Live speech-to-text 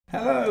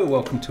Hello,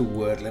 welcome to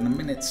Wordle in a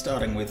Minute,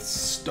 starting with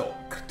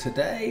stock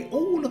today.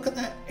 Oh, look at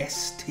that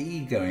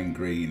ST going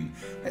green.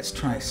 Let's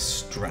try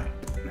strap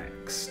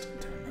next.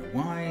 Don't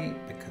know why,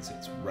 because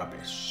it's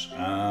rubbish.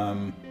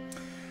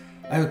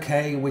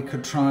 Okay, we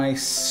could try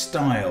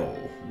style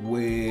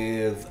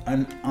with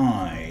an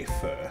I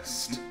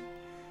first.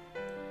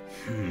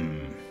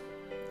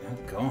 Oh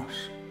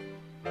gosh.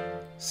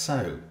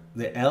 So,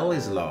 the L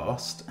is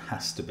last,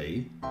 has to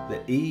be. The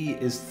E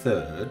is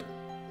third.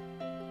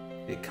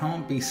 It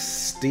can't be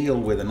steel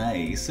with an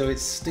A, so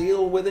it's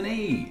steel with an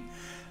E.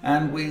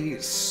 And we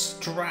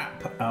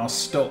strap our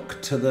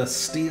stock to the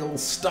steel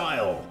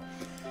style.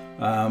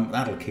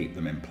 That'll keep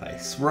them in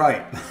place.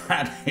 Right,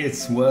 that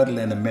is Wordle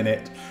in a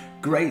Minute.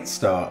 Great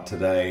start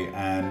today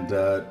and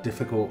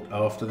difficult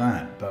after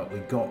that, but we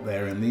got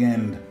there in the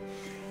end.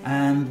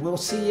 And we'll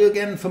see you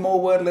again for more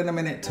Wordle in a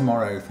Minute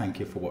tomorrow. Thank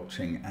you for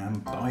watching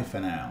and bye for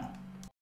now.